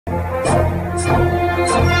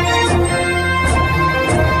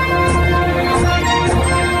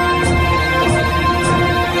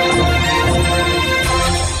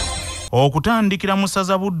Okutandikira mu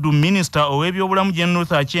ssaza Buddu, minisita ow'ebyobulamu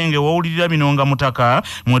Jenerutha Achenge wawulirira bino nga mutaka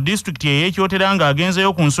mu disitulikiti ey'Ekyotera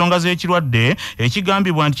ng'agenzeyo ku nsonga z'ekirwadde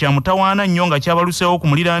ekigambibwa nti kyamutawaana nnyo nga kyabaluseewo ku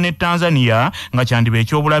muliraano e Tanzania nga kyandiba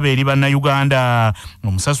ekyobulabe eri Banayuganda.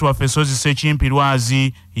 Omusasi waffe Sozi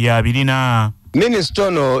Ssekimpirwazi y'abirina. Minisita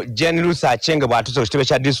ono Jenerutha Achenge bw'atuuse ku kitebe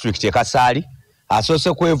kya disitulikiti e Kasaali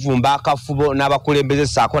asoose kwevumba akafubo n'abakulembeze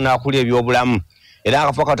ssaako n'abakulu ebyobulamu era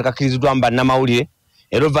akafubo ako tekakkiriziddwamu bannamawulire.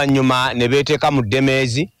 Era oluvannyuma ne beeteeka mu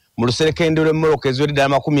Ddemeezi mu luserekende lw'emmoloka eziwedde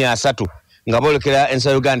ddala 30 nga boolekera ensi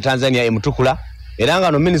ya Uganda Tanzania emutukula, era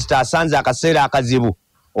nga no minisita asanze akaseera akazibu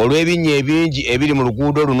olw'ebinnya ebingi ebiri mu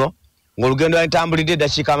luguudo luno ng'olugendo lwalitambulidde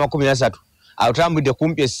eddakiika 30 alutambulidde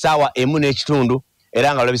kumpi essaawa 1:30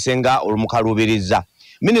 era nga lwabisenga olumukaluubirizza.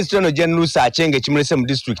 Minisita ono Jenerutha Achenge ekimulese mu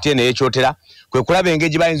disitulikiti eno ey'Ekyotera kwe kulaba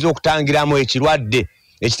engeri gye bayinza okutangiramu ekirwadde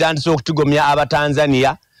ekitandise okutigomya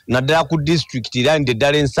Abatanzania naddala ku disitulikiti iranidde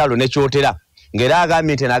ddala ensalo n'Ekyotera, ng'era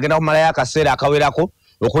agambye nti agenda kumalayo akaseera akawerako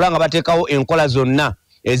okulaba nga bateekawo enkola zonna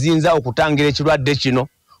eziyinza okutangira ekirwadde kino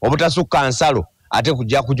obutasukka nsalo ate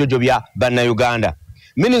kujja kujojobya bannayuganda.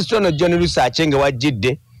 Minisita ono Jenerutha Achenge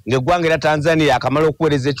wajjidde ng'eggwanga era Tanzania akamala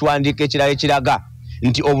okuweereza ekiwandiiko ekirala ekiraga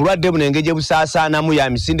nti obulwadde buno engeri gye busaasaanamu ya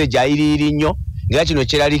misinde gyayiriiri nnyo, ng'era kino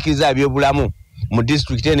kyeraliikiriza ebyobulamu mu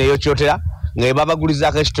disitulikiti eno ey'Ekyotera nga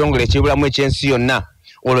babagulizaako ekitongole eky'ebyobulamu eky'ensi yonna.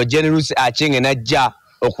 Olwo Jenerutha Achenge najja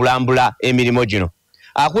okulambula emirimu gino.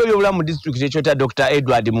 Akuba ebyobulamu mu disitulikiti y'Ekyotera Dr.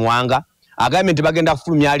 Edward Muwanga agambye nti bagenda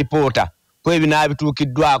kufulumya alipoota ku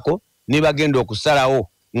ebinaabituukiddwako ne bagenda okusalawo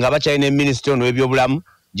nga bakyalina minisita ono w'ebyobulamu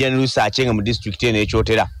Jenerutha Achenge mu disitulikiti eno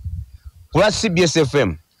y'Ekyotera. Ku lwa CBS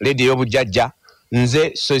FM leediyo y'obujjajja,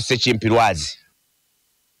 nze Sozi Ssekimpirwazi.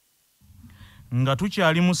 Nga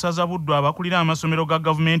tukyali mu ssaza Buddu, abakulira amasomero ga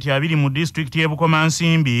gavumenti 2 mu disitulikiti y'e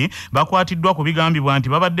Bukomansimbi bakwatiddwa ku bigambibwa nti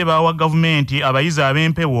babadde bawa gavumenti abayizi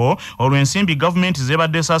ab'empewo olw'ensimbi gavumenti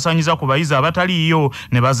zebadde esaasaanyiza ku bayizi abataliiyo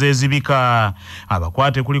ne bazeezibika.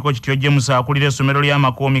 Abakwate kuliko Kityo James akulira essomero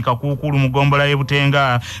ly'Amakoomi Kakuukulu mu Gombola y'e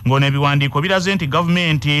Butenga ng'ono ebiwandiiko biraze nti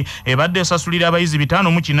gavumenti ebadde esasulira abayizi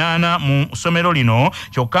 508 mu ssomero lino,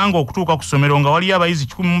 kyokka ng'okutuuka ku ssomero nga waliyo abayizi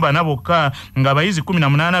 14 bokka ng'abayizi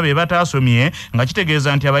 18 be bataasomye, nga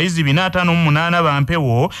kitegeeza nti abayizi 458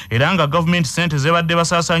 bampewo era nga gavumenti ssente zebadde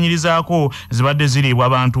basaasaanyirizaako zibadde ziriibwa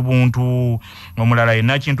abantu buntu. Omulala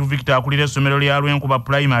yenna Kintu Victor akulira essomero lya Lwenkuba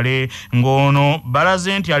Primary ng'ono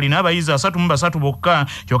balaze nti alina abayizi 33 bokka,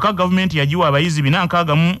 kyokka gavumenti yagiwa abayizi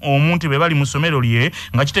 461 nti be bali mu ssomero lye,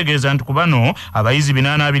 nga kitegeeza nti ku bano abayizi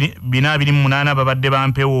 428 babadde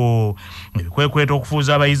bampewo. Ebikwekweto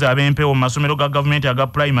okufuuza abayizi ab'empewo mu masomero ga gavumenti aga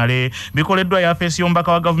primary bikoleddwa yafeesi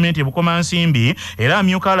y'omubaka wa gavumenti e Bukomansimbi, era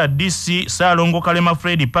amyuka DC Saalongo Kalema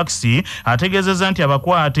Fred Paxi ategeezezza nti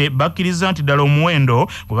abakwate bakkiriza nti ddala omuwendo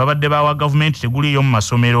gwe babadde bawa gavumenti teguliyo mu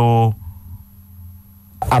masomero.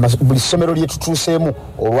 Buli ssomero lye tutuuseemu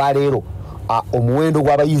olwaleero omuwendo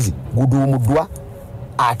gw'abayizi guduumuddwa,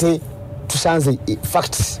 ate tusanze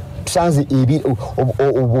facts, tusanze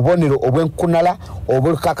obubonero obw'enkunala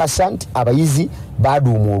obukakasa nti abayizi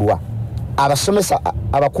baduumulwa. Abasomesa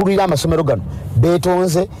abakulira amasomero gano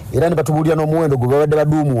beetonze era ne batubuulira n'omuwendo gwe babadde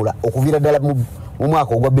baduumuula okuviira ddala mu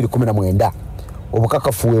mwaka ogwa 2019.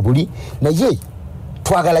 Obukakafu we buli, naye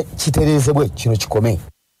twagala kitereezebwe kino kikome.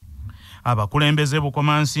 Abakulembeze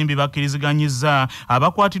Bukomansimbi bakkiriziganyizza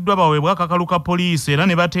abakwatiddwa baweebwa akakalu ka poliisi era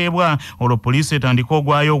ne bateebwa olwo poliisi etandika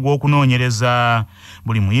ogwayo ogw'okunoonyereza.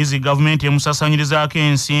 Buli muyizi gavumenti emusasaanyirizaako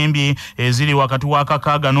ensimbi eziri wakati wa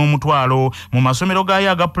 600 n'omutwalo mu masomero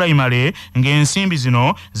gaayo aga primary, ng'ensimbi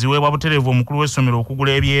zino ziweebwa butereevu omukulu w'essomero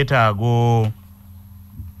okugula ebyetaago.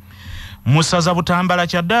 Musaza Butambala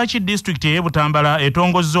Kyaddaaki disitulikiti y'e Butambala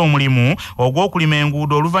etongozza omulimu ogw'okulima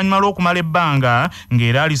enguudo oluvannyuma lw'okumala ebbanga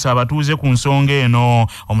ng'era alisa abatuuze ku nsonga eno.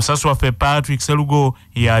 Omusasi waffe Patrick Serugo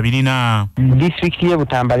y'abirina. Disitulikiti y'e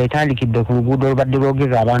Butambala etandikidde ku luguudo olubadde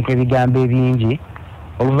lwogeza abantu ebigambo ebingi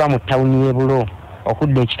oluva mu ttawuni y'e Bulo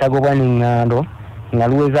okudda ekitagobwa n'eŋŋando nga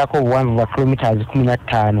luwezaako obuwanvu bwa kilomiters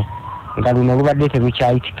 15 nga luno lubadde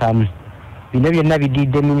terukyayitikamu. Bino byonna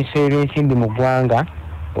bididde minisitule y'ensimbi mu ggwanga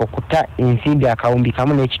okuta ensimbi akawumbi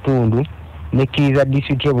kamu n'ekitundu nekkiriza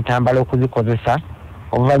disitulikiti y'e Butambala okuzikozesa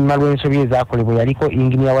oluvannyuma lw'ensobi ezaakolebwa yaliko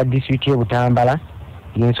inginiya wa disitulikiti y'e Butambala.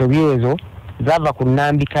 Ensobi ezo zaava ku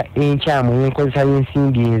nnambika enkyamu y'enkozesa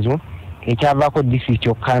y'ensimbi ezo ekyavaako disitulikiti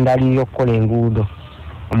okukandaalirira okukola enguudo.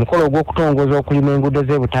 Omukolo ogw'okutongoza okulima enguudo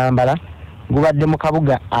z'e Butambala gubadde mu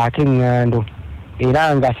kabuga ak'eŋŋando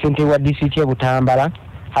era nga ssentebe wa disitulikiti y'e Butambala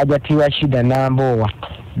Hajjati Rashida Nambowa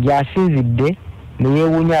gy'asinzidde ne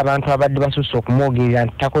yeewuunya abantu abadde basusse okumwogerera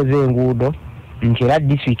nti takoze enguudo nti era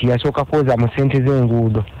disitulikiti yasooka kwoza mu ssente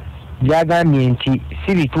z'enguudo. Gy'agambye nti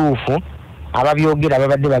si bituufu ababyogera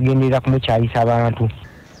babadde bagenderera kumukyayisa abantu.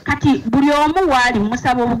 Kati buli omu waali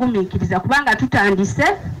musaba obugumiikiriza kubanga tutandise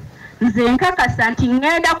nze nkakasa nti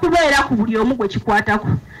ngenda kubeera ku buli omu gwe kikwatako.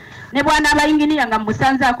 Ne bwana abayinginiya nga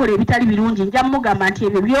musanze akola ebitali birungi nja mugamba nti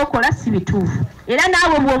ebyo byokola si bituufu. Era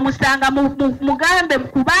naawe bw'omusanga mugambe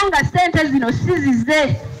kubanga ssente zino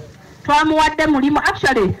sizize twamuwadde mulimu.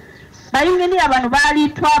 Actually bayinginiya bano baali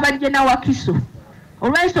twabajje na Wakiso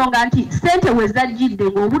olw'ensonga nti ssente we zajjidde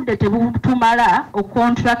ng'obudde tebutumala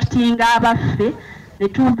okontractinga abaffe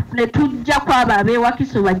ne tujja kwabo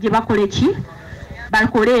ab'ewakiso bajje bakole ki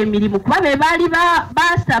bakole emirimu kuba be baali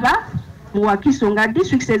basaba mu Wakiso nga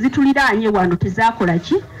districts ezituliraanye wano tezakola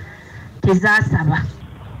ki tezasaba.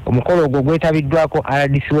 Omukolo ogwo gwetabiddwako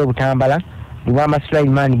RDC w'e Butambala Lubama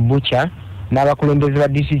Sulaiman Bucha n'abakulembeze ba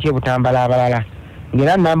district y'e Butambala abalala.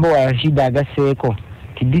 Ngera Nambo wa Rashid agasseeko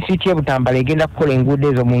ti district y'e Butambala egenda kukola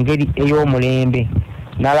enguudo ezo mu ngeri ey'omulembe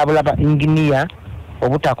n'alabula ba inginiya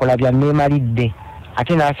obutakola bya mmeemalidde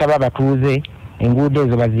ate n'asaba abatuuze enguudo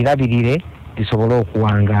ezo bazirabirire zisobole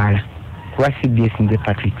okuwangaala. Kuba CBS nze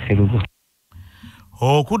Patrick Serugo.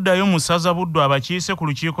 Okuddayo mu ssaza Buddu abakiise ku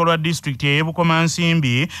lukiiko lwa disitulikiti ey'e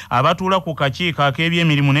Bukomansimbi abatuula ku kakiiko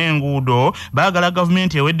ak'ebyemirimu n'enguudo baagala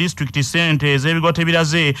gavumenti ewe disitulikiti ssente ez'ebigote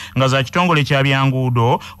biraze nga za kitongole kya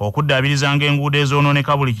byanguudo okuddaabirizanga enguudo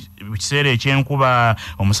ezoonooneka buli kiseera eky'enkuba.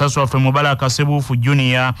 Omusasi waffe Mubaraka Sebuufu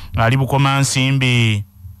Junior ali Bukomansimbi.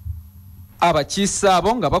 Abakiise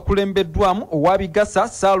abo nga bakulembeddwamu owabigasa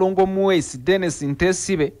Saalongo Muweesi Dennis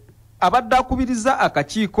Ntesibe abadde akubiriza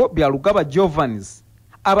akakiiko bya Lugaba Giovannis,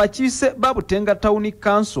 abakiise Babutenga Town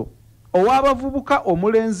Council, ow'abavubuka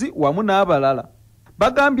omulenzi wamu n'abalala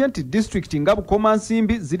bagambye nti disitulikiti nga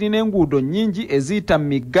Bukomansimbi zirina enguudo nnyingi eziyita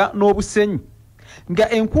migga n'obusenyi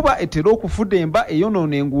nga enkuba etera okufudemba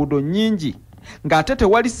eyonoona enguudo nnyingi ng'ate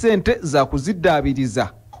tewali ssente za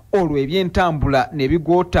kuziddaabiriza olwo ebyentambula ne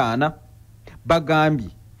bigootaana. Bagambye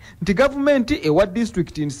nti gavumenti ewa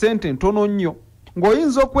disitulikiti ssente ntono nnyo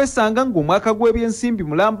ng'oyinza okwesanga ng'omwaka gw'ebyensimbi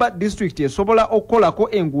mulamba disitulikiti esobola okukolako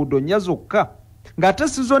enguudo nnya zokka ng'ate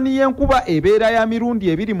sizoni y'enkuba ebeera ya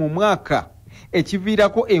mirundi 2 mu mwaka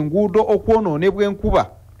ekiviirako enguudo okwonoonebwa enkuba.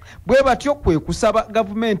 Bwe batyo kwe kusaba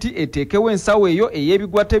gavumenti eteekewo ensawo eyo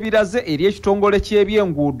ey'ebigwate biraze eri ekitongole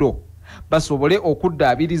ky'ebyenguudo basobole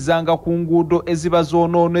okuddaabirizanga ku nguudo eziba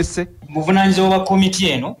zoonoonese. Buvunaanyizibwa bwa komiti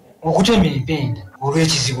eno okutema empenda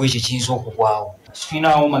olw'ekizibu ekyo kiyinza okugwawo.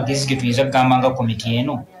 Tulinawo magezi ge tuyinza kugamba nga komiti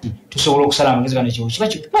eno tusobola okusala amagezi gano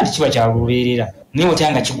kiba kya lubeerera naye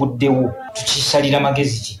otyanga kiguddewo tukisalira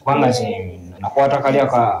magezi ki kubanga nze nakwata kali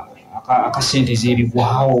akasente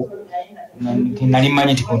ez'ebigwawo nali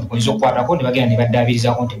mmanyi nti tuyinza okukwatako ne bagenda ne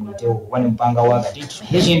baddaabirizaako nti muletewo kuba ne mupanga wagati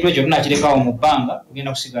n'ekintu ekyo tunakirekawo mu bbanga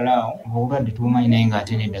tugenda kusigalaawo obulwadde tubumanyi naye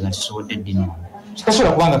ng'ate n'eddaga tusobodde ddino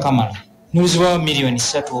kikasobola kubanga kamala n'obuzibawo miliyoni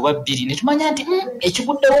 3 oba 2 ne tumanya nti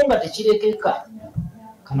ekiguddewo nga tekirekeka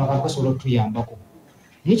kano kasobola okutuyambako.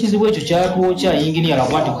 Naye ekizibu ekyo kyatwokya yinginiya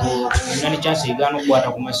lakuba nti nani chance egaana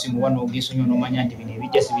okukwata ku masimu wano ogeesonyo n'omanya nti bino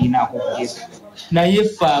ebijja sibirinaako okugeza naye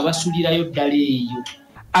ffe abasulirayo ddala eyo.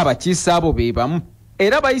 Abakiise abo be bamu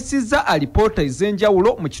era bayisizza alipoota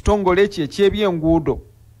ez'enjawulo mu kitongole ekyo eky'ebyenguudo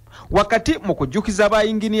wakati mu kujjukiza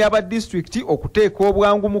bayinginiya ba disitulikiti okuteeka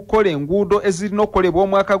obwangu mu kukola enguudo ezirina okukolebwa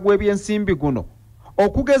omwaka gw'ebyensimbi guno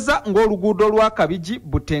okugeza ng'oluguudo lwa Kabigi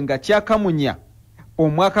Butenga Kyakamunya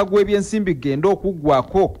omwaka gw'ebyensimbi genda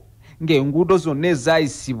okuggwako ng'enguudo zonna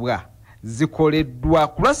ezayisibwa zikoleddwa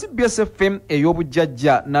ku lwa CBS FM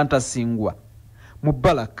ey'obujjajja Nantasingwa.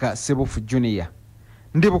 Mubaraka Sebuufu Junior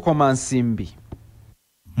ndi Bukomansimbi.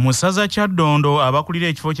 Musaza Kyaddondo abakulira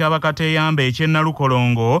ekifo ky'abakateyamba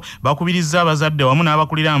eky'ennalukolongo bakubirizza abazadde wamu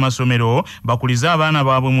n'abakulira amasomero bakulize abaana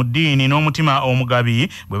baabwe mu ddiini n'omutima omugabi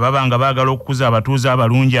bwe baba nga baagala okukuza abatuuze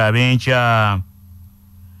abalungi ab'enkya.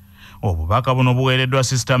 Obubaka buno buweereddwa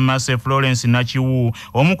Sister Masse Florence Nakiwu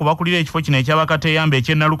omu ku bakulira ekifo kino eky'abakateyamba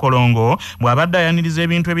eky'ennalukolongo bw'abadde ayaniriza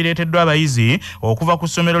ebintu ebireeteddwa abayizi okuva ku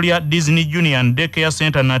ssomero lya Disney Junior Daycare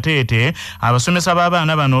Center Nateete. Abasomesa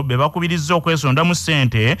b'abaana bano be bakubirizza okwesonda mu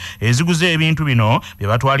ssente eziguza ebintu bino bye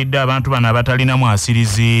batwalidde abantu bano abatalina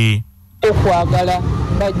mwasirizi. Okwagala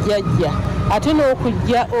bajjajja ate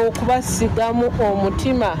n'okujja okubasigamu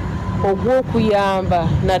omutima ogw'okuyamba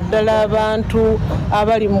naddala abantu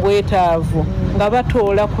abali mu bwetaavu nga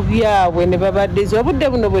batoola ku byabwe ne babaddiza obudde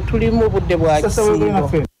buno bwe tulimu obudde bwa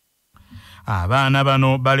kisiibo. Abaana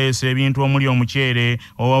bano baleese ebintu omuli omuceere,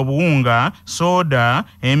 obuwunga, soda,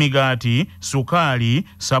 emigaati, sukaali,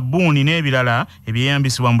 sabbuuni n'ebirala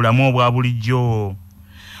ebyeyambisibwa mu bulamu obwa bulijjo.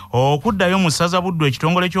 Okuddayo mu ssaza Buddu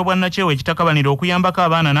ekitongole ky'obwannakyewa ekitakabanira okuyambako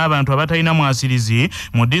abaana n'abantu abatalina mwasirizi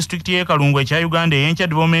mu disitulikiti y'e Kalungu ekya Uganda ey'enkya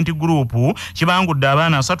Development Group kibangudde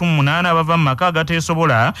abaana 38 abava mu maka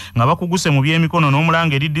agateesobola nga bakuguse mu by'emikono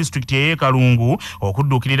n'omulanga eri disitulikiti y'e Kalungu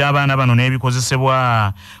okudduukirira abaana bano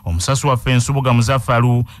n'ebikozesebwa. Omusasi waffe Nsubuga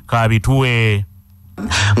Muzaffalu Kabituwe.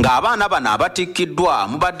 Ng'abaana bano abatikkiddwa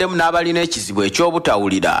mubaddemu n'abalina ekizibu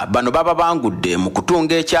eky'obutawulira bano baba bangudde mu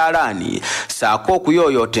kutunga ekyalaani saako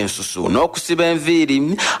okuyooyoota ensusu n'okusiba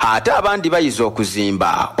enviiri ate abandi bayiza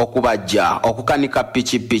okuzimba okubajja okukanika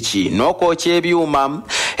pikipiki n'okwokya ebyuma.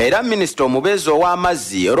 Era minisita omubeezi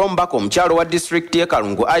ow'amazzi era omubaka omukyalo wa disitulikiti y'e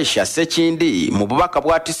Kalungu Aisha Sekindi mu bubaka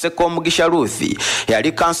bw'atisseko Mugisha Ruth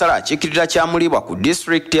yali kansala akiikirira kyamulibwa ku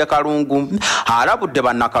disitulikiti y'e Kalungu alabudde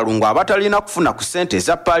bannakalungu abatalina kufuna ku ssente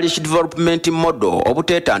eza parish development model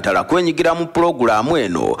obuteetantala kwenyigira mu pulogulaamu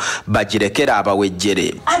eno bagirekera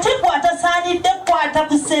abawejjere. Ate kwatasaanidde kwata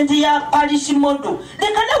ku ssente ya parish model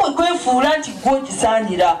leka nawe kwefuula nti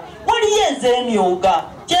gwogisaanira waliyo ez'emyoga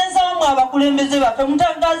kyensaamu abakulembeze baffe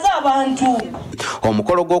mutangaze abantu.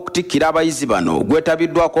 Omukolo gw'okutikkira abayizi bano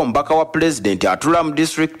gwetabiddwako omubaka wa pulezidenti atula mu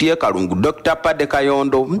disitulikiti y'e Kalungu Dr. Padde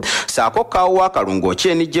Kayondo saako kaawo wa Kalungu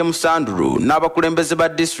Okyeni James Andrew n'abakulembeze ba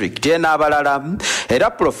disitulikiti n'abalala. Era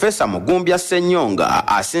Profesa Mugumbya Ssenyonga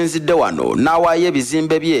asinzidde wano n'awaayo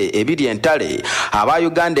ebizimbe bye ebiri entale aba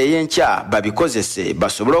Uganda ey'enkya babikozese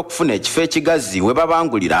basobole okufuna ekifo ekigazi we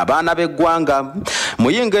babangulira abaana b'eggwanga.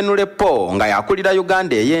 Muyinga Nulepo nga yakulira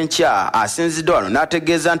Uganda ey'enkya asinzidde wano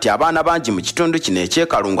n'ategeeza nti abaana bangi mu kitundu kino eky'e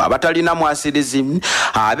Kalungu abatalina mwasirizi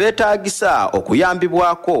abeetaagisa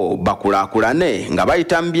okuyambibwako bakulaakulane nga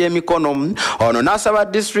bayita mu by'emikono. Ono n'asaba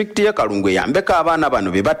disitulikiti y'e Kalungu eyambeko abaana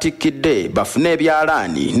bano be batikkidde bafune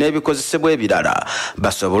ebyalaani n'ebikozesebwa ebirala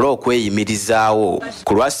basobole okweyimirizaawo.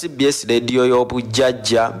 Ku lwa CBS rediyo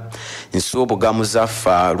y'obujjajja Nsubuga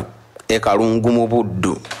Muzaffalu e Kalungu mu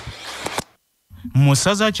Buddu. Mu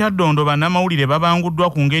ssaza Kyaddondo bannamawulire babanguddwa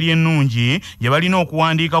ku ngeri ennungi gye balina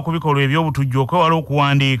okuwandiika ku bikolwa eby'obutujju okwewala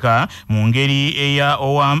okuwandiika mu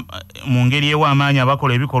ngeri ewa amaanyi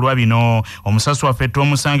abakola ebikolwa bino. Omusasi waffe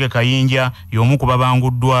Tomusange Kayinja y'omu ku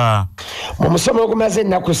babanguddwa. Mu musomo ogumaze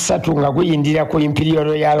ennaku 3 nga guyindira ku Imperial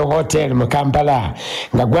Royal Hotel mu Kampala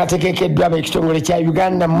nga gwategekeddwa ab'ekitongole kya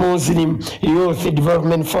Uganda Muslim Youth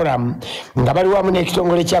Development Forum nga bali wamu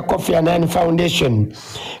n'ekitongole kya Kofi Annan Foundation,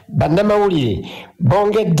 bannamawulire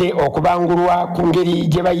bongedde okubangulwa ku ngeri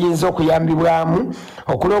gye bayinza okuyambibwamu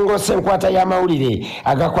okulongoosa enkwata y'amawulire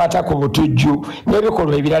agakwata ku butujju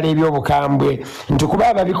n'ebikolwa ebirala eby'obukambwe, nti kuba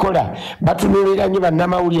ababikola batunuulira nnyo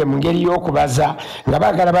bannamawulire mu ngeri y'okubaza nga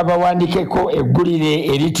baagala babawandikeko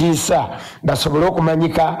eggulire eritiisa basobole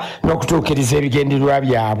okumanyika n'okutuukiriza ebigendererwa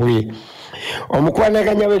byabwe.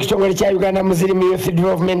 Omukwanaganya w'ekitongole kya Uganda Muslim Youth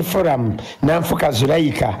Development Forum Nanfuka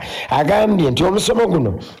Zulaika agambye nti omusomo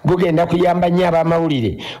guno gugenda kuyamba nnyo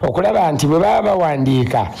ab'amawulire okulaba nti bwe baba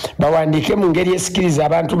bawandiike mu ngeri esikiriza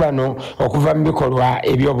abantu bano okuva mu bikolwa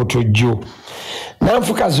eby'obutujju.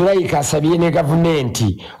 Nanfuka Zulaika asabye ne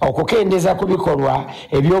gavumenti okukendeeza ku bikolwa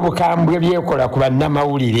eby'obukambwe byekola ku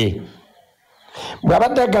bannamawulire.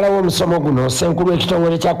 Bw'abadde aggalawo omusomo guno ssenkulu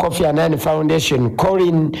w'ekitongole kya Kofi Annan Foundation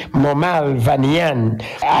Corin Momal Vanian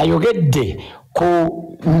ayogedde ku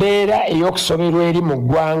mbeera ey'okusoberwa eri mu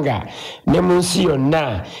ggwanga ne mu nsi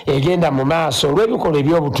yonna egenda mu maaso olw'ebikolwa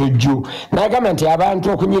eby'obutujju, n'agamba nti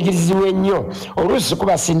abantu okunyigirizibwa ennyo oluusi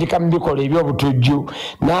kubasindika mu bikolwa eby'obutujju,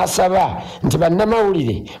 n'asaba nti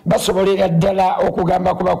bannamawulire basobolera ddala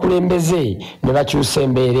okugamba ku bakulembeze ne bakyusa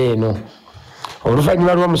embeera eno.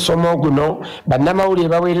 Oluvannyuma lw'omusomo guno bannamawulire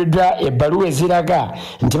baweereddwa ebbaluwa eziraga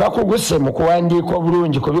nti bakuguse mu kuwandiika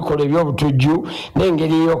obulungi ku bikolwa eby'obutujju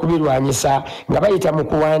n'engeri y'okubirwanyisa nga bayita mu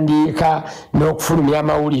kuwandiika n'okufulumya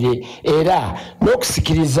amawulire era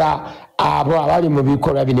n'okusikiriza abo abali mu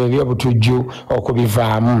bikolwa bino eby'obutujju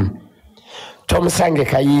okubivaamu. Tomusange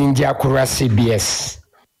Kayinja ku lwa CBS.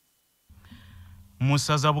 Mu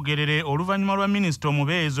ssaza Bugerere oluvannyuma lwa minisita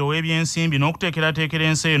omubeezi ow'ebyensimbi n'okuteekerateekera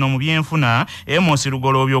ensi eno mu byenfuna Amos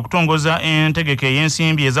Lugoloobi okutongoza entegeka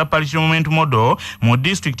ey'ensimbi eza parish development model mu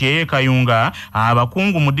disitulikiti ey'e Kayunga,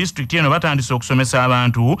 abakungu mu disitulikiti eno batandise okusomesa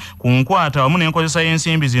abantu ku nkwata wamu n'enkozesa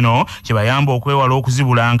y'ensimbi zino kibayamba okwewala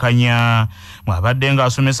okuzibulankanya. Mwabadde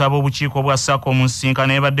ng'asomesa ab'obukiiko bwa SACCO mu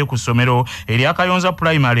nsisinkano ebadde ku ssomero erya Kayonza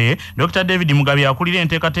Primary, Dr. David Mugabi akulira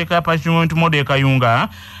enteekateeka ya parish development model e Kayunga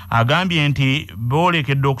agambye nti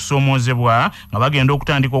boolekedde okusomoozebwa nga bagenda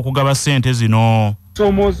okutandika okugaba ssente zino.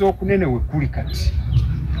 Soomooza okunene we kuli kati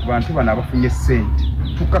ku bantu bano abafunye ssente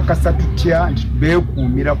tukakasa tutya nti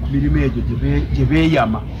beekuumira ku mirimu egyo gye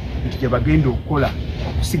beeyama nti gye bagenda okukola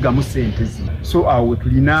okusigamu ssente zino. So awo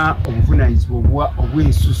tulina obuvunaanyizibwa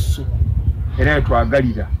obw'ensusso era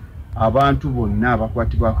twagalira abantu bonna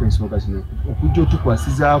abakwatibwako ensonga zino okujja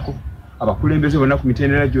otukwasizaako abakulembeze bonna ku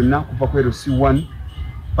mitendera gyonna kuva ku LC1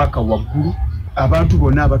 paka waggulu abantu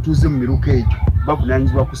bonna abatuuze mu miruka egyo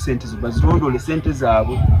bavunaanyizibwa ku ssente zo bazirondole ssente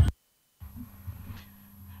zaabwe.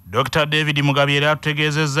 Dr. David Mugabi era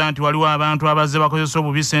atutegeezezza nti waliwo abantu abazze bakozesa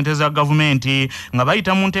obubi ssente za gavumenti nga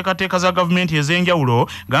bayita mu nteekateeka za gavumenti ez'enjawulo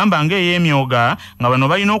gamba ng'ey'emyoga nga bano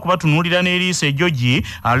balina okubatunuulira n'eriisa ejjogi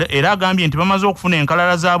era agambye nti bamaze okufuna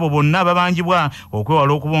enkalala zaabo bonna babangibwa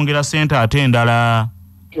okwewala okubongera ssente ate endala.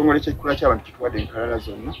 Ekitongole ky'ekikula ky'abantu kituwadde enkalala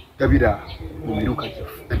zonna gabira mu miruka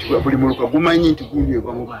gyaffe nti buli muluka gumanyi nti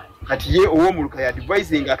gunywebwa mu bantu kati ye ow'omuluka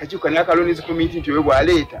yadvisinga akakiiko n'akalonizi community nti we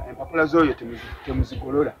bw'aleeta empapula z'oyo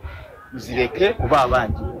temuzigolola muzireke oba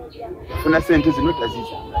abangi yafuna ssente zino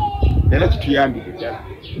tazizanga era kituyambire ddala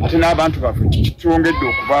ate n'abantu baffe kitwongedde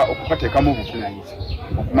okubateekamu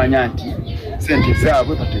obuvunaanyizibwa okumanya nti ssente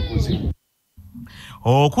zaabwe bateekuzimu.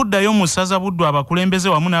 Okuddayo mu ssaza Buddu abakulembeze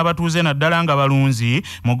wamu n'abatuuze naddala nga balunzi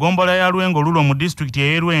mu ggombolola ya Lwengo lulo mu disitulikiti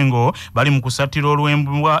y'e Lwengo bali mu kusattira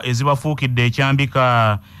olw'embwa ezibafuukidde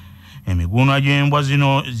ekyambika. Emiguunwa gy'embwa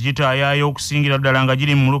zino gitaayaaya okusingira ddala nga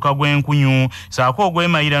giri mu muluka gw'enkunyu saako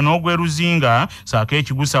ogw'emayira n'ogw'eruzinga saako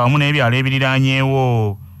ekigusa wamu n'ebyalo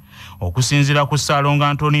ebiriraanyeewo. Okusinziira ku Ssaalongo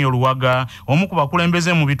Antonio Luwaga omu ku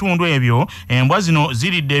bakulembeze mu bitundu ebyo embwa zino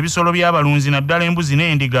ziridde ebisolo by'abalunzi naddala embuzi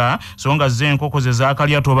n'endiga so nga z'enkoko ze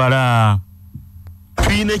zaakalya tobala.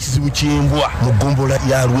 Tulina ekizibu ky'embwa mu ggombolola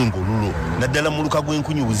ya Lwengo lulo naddala mu luka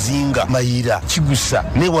gw'enkunyu buzinga mayira kigusa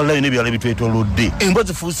n'ewalirayo n'ebyalo ebitwetoolodde. Embwa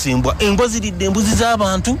zifuuse embwa ziridde embuzi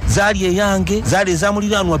z'abantu zaali eyange zaali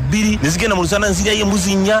ezamuliraanwa bbiri ne zigenda mu lusana ne ziryayo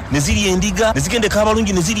embuzi nnya ne zirya endiga ne zigenda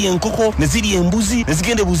ekaabalungi ne zirya enkoko ne zirya embuzi ne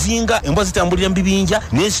zigenda buzinga embwa zitambulira mu bibinja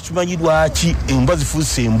naye situmanyi lwaki embwa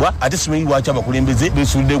zifuuse embwa ate simanyi lwaki abakulembeze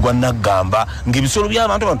beesudde gwa naggamba ng'ebisolo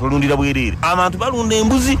by'abantu abantu balundira bwereere. Abantu balunda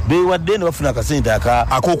embuzi beewadde ne bafuna akasente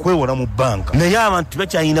ak'okwewola mu banka naye abantu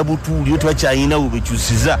tebakyayina butuuliro tebakyayina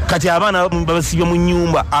bwebekyusiza. Kati abaana babasibya mu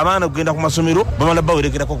nnyumba abaana kugenda ku masomero bamala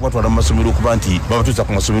bawerekerako okubatwala mu masomero okuba nti babatuusa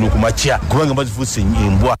ku masomero ku makya kubanga bazifuuse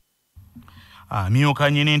embwa. Amyuka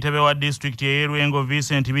nnyini ntebe wa disitulikiti y'e Lwengo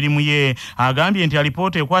Vincent Birimuye agambye nti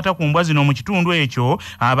alipoota ekwata ku mbwa zino mu kitundu ekyo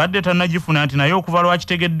abadde tannagifuna nti naye okuva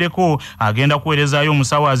lwakitegeddeko agenda kuweerezaayo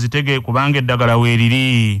omusawo azitege kubanga eddagala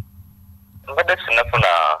weeriri. Mbadde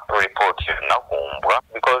sinafuna report yonna ku mbwa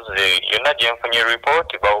because yonna gye nfunye report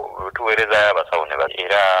tuweerezaayo abasawo ne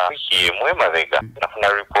era wiki emu emabega nafuna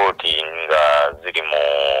report nga ziri mu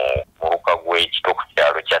muluka gw'ekito ku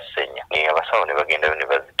kyalo kya Ssenya naye abasawo ne bagendayo ne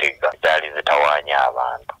bazitega zaali zitawaanya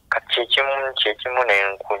abantu. Kati kyekimu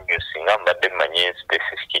n'enkunyu singa mbadde mmanyi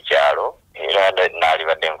specific kyalo era naali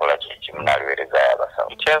badde nkola kyekimu naaliweerezaayo abasawo.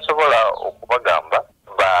 Kyensobola okubagamba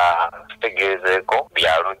bategeezeeko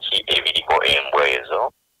byalo ki ebiriko embwa ezo.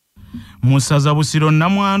 Mu ssaza Busiro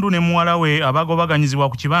Namwandu ne muwala we abagobaganyizibwa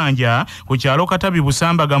ku kibanja ku kyalo Katabi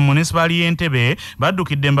Busambaga mu munisipali y'Entebbe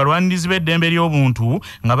baddukidde mbalwanirizi b'eddembe ly'obuntu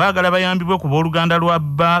nga baagala bayambibwe ku booluganda lwa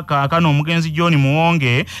bba kaakano omugenzi John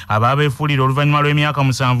Muwonge abaabeefuulira oluvannyuma lw'emyaka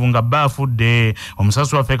 7 nga bba afudde.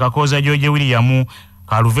 Omusasi waffe Kakooza George William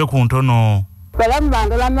kaluve ku ntono. Balamu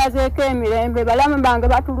bange bamazeeko emirembe, balamu bange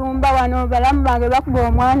batulumba wano, balamu bange bakuba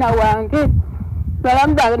omwana wange,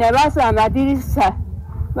 balamu bange ne baasa amadirisa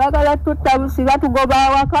bagala tutta busi batugoba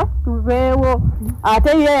awaka tuveewo.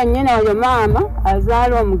 Ate ye yennyini oyo maama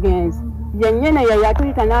azaala omugenzi yennyini ye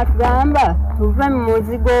yatuyita n'atugamba tuve mu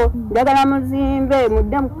muzigo njagala muzimbe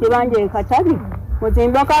mudde mu kibanja e Katabi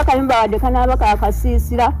muzimbeko akayumba wadde kanaaba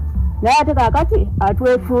kaakasiisira naye ate kaakati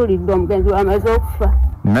atwefuulidde omugenzi wamaze okufa.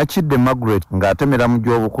 Nakidde Margaret ng'atemera mu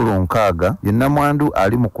gy'obukulu 6 ye Namwandu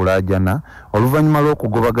ali mu kulaajana oluvannyuma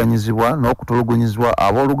lw'okugobaganyizibwa n'okutulugunyizibwa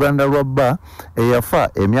abooluganda lwa bba eyafa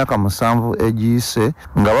emyaka 7 egiyise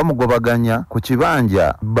nga bamugobaganya ku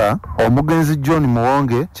kibanja bba omugenzi John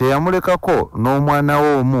Muwonge kye yamulekako n'omwana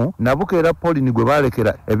we omu Nabukeera Pauline gwe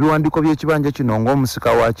baalekera ebiwandiiko by'ekibanja kino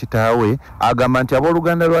ng'omusika wa kitaawe agamba nti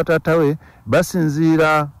abooluganda lwa taata we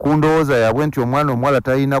basinziira ku ndowooza yaabwe nti omwana omuwala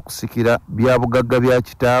talina kusikira bya bugagga bya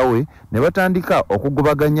kitaawe ne batandika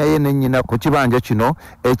okugobaganya ye n'ennyina ku kibanja kino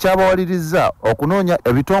ekyabawalirizza okunoonya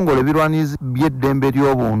ebitongole ebirwanirizi by'eddembe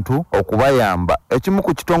ly'obuntu okubayamba. Ekimu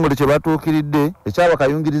ku kitongole kye batuukiridde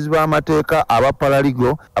ekyabakayungirizi b'amateeka aba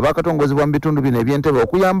paraligo abakatongozebwa mu bitundu bino eby'Entebbe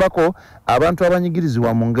okuyambako abantu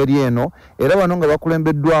abanyigirizibwa mu ngeri eno era bano nga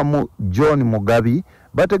bakulembeddwamu John Mugabi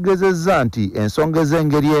bategeezezza nti ensonga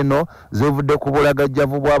ez'engeri eno zivudde ku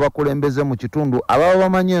bulagajjavu bw'abakulembeze mu kitundu ababa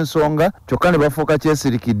bamanyi ensonga kyokka ne bafuuka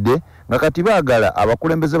kyesirikidde nga kati baagala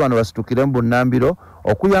abakulembeze bano basitukire mu bunnambiro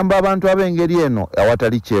okuyamba abantu ab'engeri eno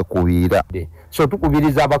awatali kyekubiira. So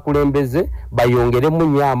tukubiriza abakulembeze bayongeremu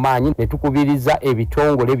nnyo amaanyi ne tukubiriza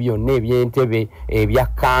ebitongole byonna eby'entebe ebya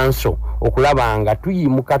kanso okulaba nga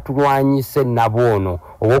tuyimuka tulwanyise nabwono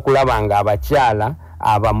oba okulaba nga abakyala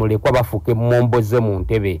abamulekwa bafuuke momboze mu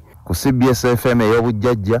ntebe. Ku CBS FM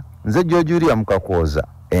ey'obujjajja nze George Mukakooza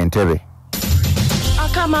Entebbe.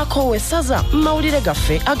 Akamako wessaza mawulire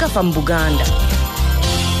gaffe agafa mu Buganda.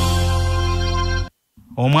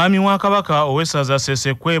 Omwami wa Kabaka owessaza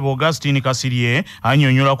Ssesekwebo Augustine Kasirye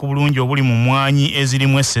annyonnyola ku bulungi obuli mu mmwanyi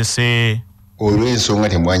ezirimu essese. Olw'ensonga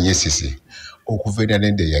temwanyi essese okuva edda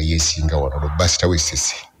n'edda yali esinga wano basita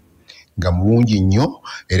w'essese nga mulungi nnyo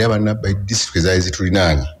era bannabba disitulikiti ezaali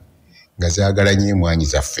zitulinaanye nga zaagala nnyo emwanyi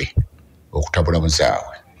zaffe okutabula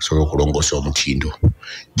muzaabwe okusobola okulongoosa omutindo.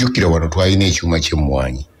 Jjukira wano twalina ekyuma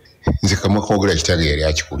ky'emmwanyi nze kamwe koogera kitange yali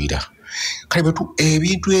akikulira kale bwetu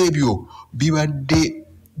ebintu ebyo bibadde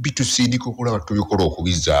bitusindika okulaba tubikola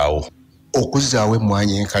okuzaawo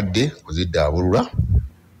emmwanyi enkadde kuziddaabulula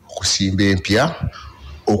okusimba empya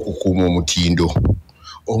okukuuma omutindo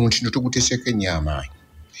tuguteeseko ennyo amaanyi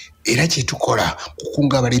era kyetukola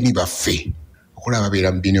kukunga abalimi baffe okulaba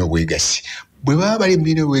babeera mu biina obwegassi bwe baba bali mu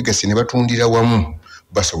biina obwegassi ne batundira wamu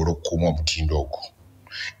basobola okukuuma omutindo ogwo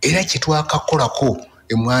era kyetwakakolako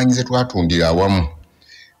emmwanyi ze twatundira awamu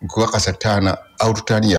nkubakasa ttaana awo tutaani